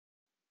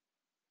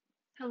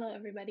Hello,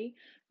 everybody.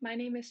 My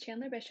name is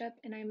Chandler Bishop,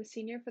 and I am a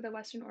senior for the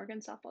Western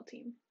Oregon softball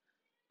team.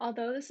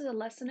 Although this is a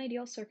less than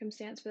ideal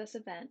circumstance for this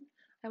event,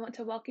 I want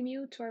to welcome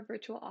you to our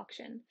virtual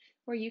auction,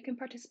 where you can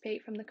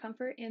participate from the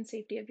comfort and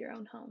safety of your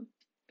own home.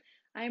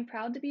 I am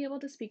proud to be able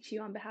to speak to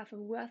you on behalf of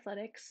WU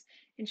Athletics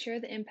and share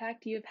the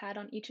impact you have had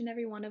on each and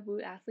every one of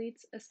WU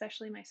athletes,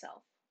 especially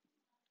myself.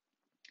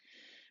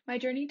 My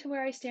journey to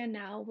where I stand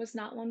now was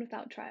not one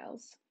without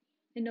trials.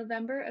 In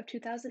November of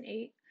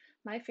 2008,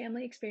 my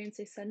family experienced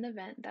a sudden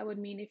event that would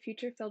mean a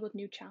future filled with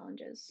new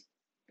challenges.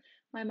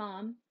 My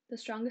mom, the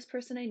strongest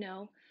person I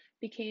know,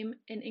 became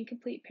an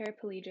incomplete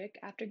paraplegic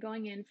after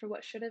going in for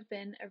what should have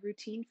been a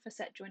routine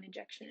facet joint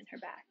injection in her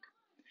back.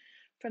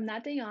 From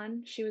that day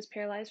on, she was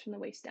paralyzed from the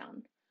waist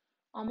down.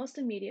 Almost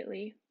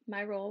immediately,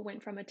 my role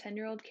went from a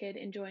 10-year-old kid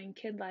enjoying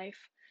kid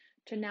life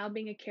to now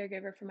being a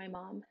caregiver for my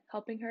mom,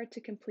 helping her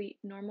to complete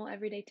normal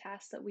everyday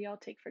tasks that we all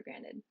take for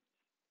granted.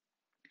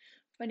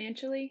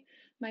 Financially,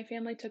 my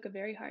family took a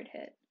very hard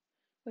hit.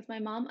 With my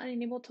mom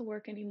unable to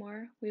work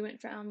anymore, we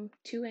went from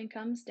two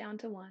incomes down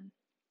to one.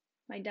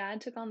 My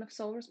dad took on the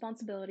sole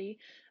responsibility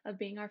of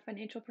being our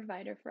financial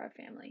provider for our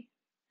family.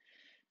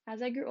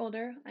 As I grew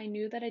older, I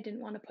knew that I didn't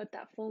want to put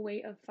that full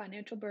weight of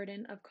financial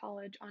burden of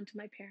college onto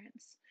my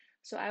parents,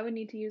 so I would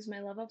need to use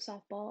my love of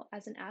softball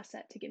as an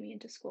asset to get me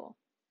into school.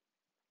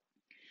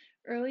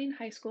 Early in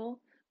high school,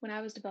 when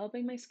I was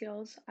developing my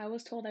skills, I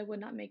was told I would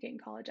not make it in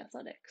college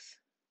athletics.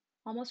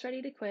 Almost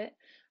ready to quit,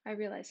 I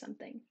realized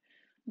something.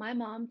 My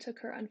mom took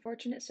her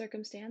unfortunate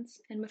circumstance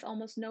and, with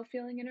almost no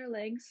feeling in her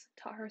legs,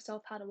 taught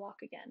herself how to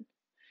walk again.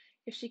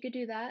 If she could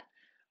do that,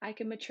 I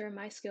could mature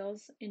my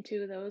skills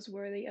into those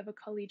worthy of a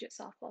collegiate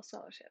softball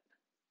scholarship.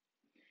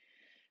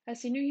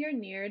 As senior year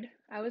neared,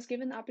 I was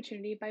given the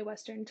opportunity by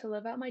Western to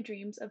live out my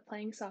dreams of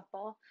playing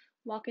softball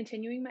while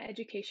continuing my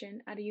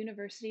education at a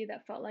university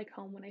that felt like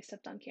home when I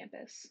stepped on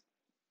campus.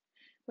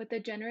 With the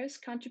generous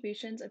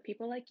contributions of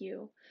people like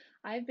you,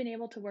 I've been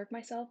able to work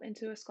myself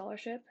into a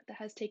scholarship that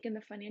has taken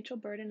the financial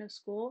burden of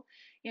school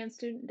and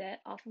student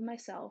debt off of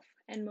myself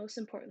and, most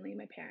importantly,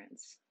 my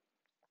parents.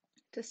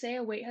 To say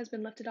a weight has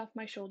been lifted off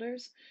my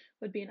shoulders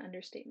would be an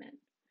understatement.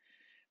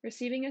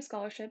 Receiving a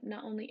scholarship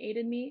not only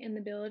aided me in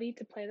the ability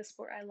to play the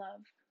sport I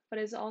love, but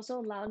has also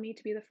allowed me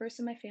to be the first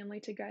in my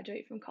family to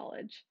graduate from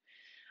college.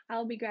 I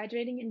will be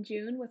graduating in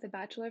June with a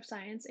Bachelor of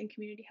Science in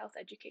Community Health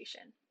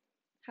Education.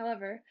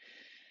 However,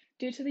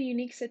 due to the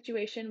unique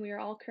situation we are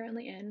all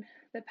currently in,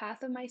 the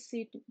path of my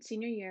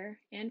senior year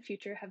and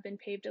future have been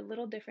paved a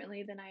little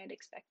differently than I had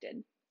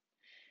expected.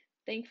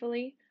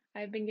 Thankfully, I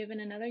have been given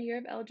another year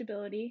of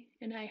eligibility,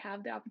 and I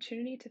have the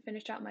opportunity to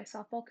finish out my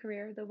softball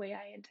career the way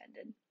I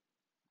intended.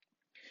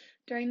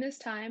 During this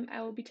time,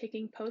 I will be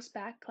taking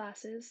post-bac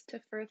classes to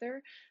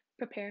further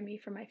prepare me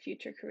for my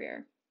future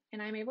career,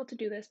 and I'm able to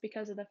do this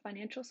because of the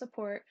financial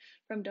support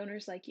from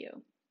donors like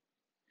you.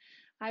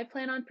 I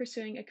plan on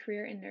pursuing a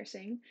career in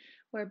nursing,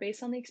 where,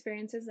 based on the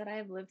experiences that I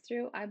have lived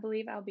through, I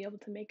believe I'll be able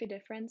to make a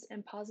difference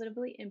and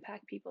positively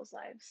impact people's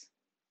lives.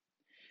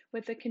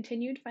 With the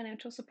continued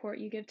financial support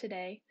you give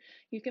today,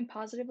 you can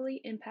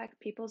positively impact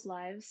people's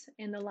lives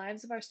and the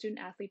lives of our student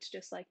athletes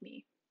just like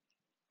me.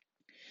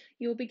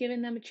 You will be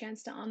giving them a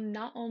chance to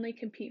not only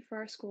compete for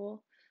our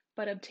school,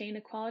 but obtain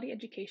a quality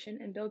education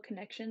and build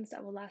connections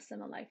that will last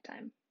them a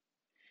lifetime.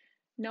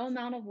 No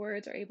amount of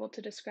words are able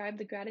to describe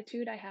the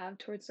gratitude I have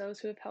towards those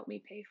who have helped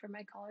me pay for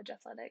my college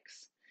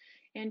athletics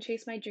and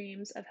chase my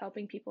dreams of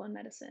helping people in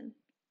medicine.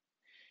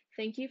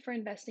 Thank you for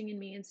investing in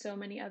me and so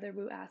many other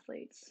WU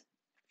athletes.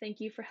 Thank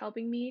you for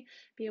helping me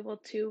be able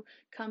to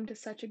come to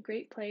such a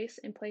great place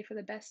and play for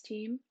the best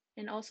team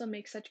and also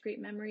make such great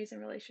memories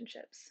and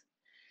relationships.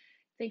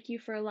 Thank you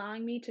for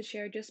allowing me to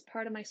share just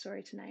part of my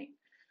story tonight.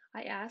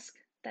 I ask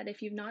that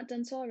if you've not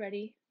done so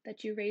already,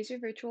 that you raise your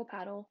virtual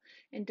paddle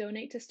and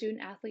donate to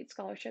student athlete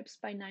scholarships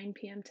by 9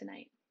 p.m.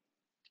 tonight.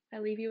 I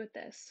leave you with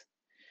this.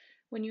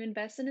 When you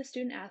invest in a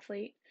student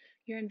athlete,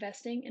 you're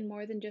investing in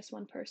more than just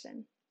one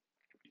person.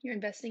 You're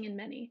investing in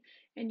many,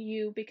 and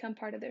you become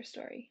part of their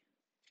story.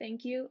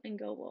 Thank you, and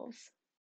go Wolves.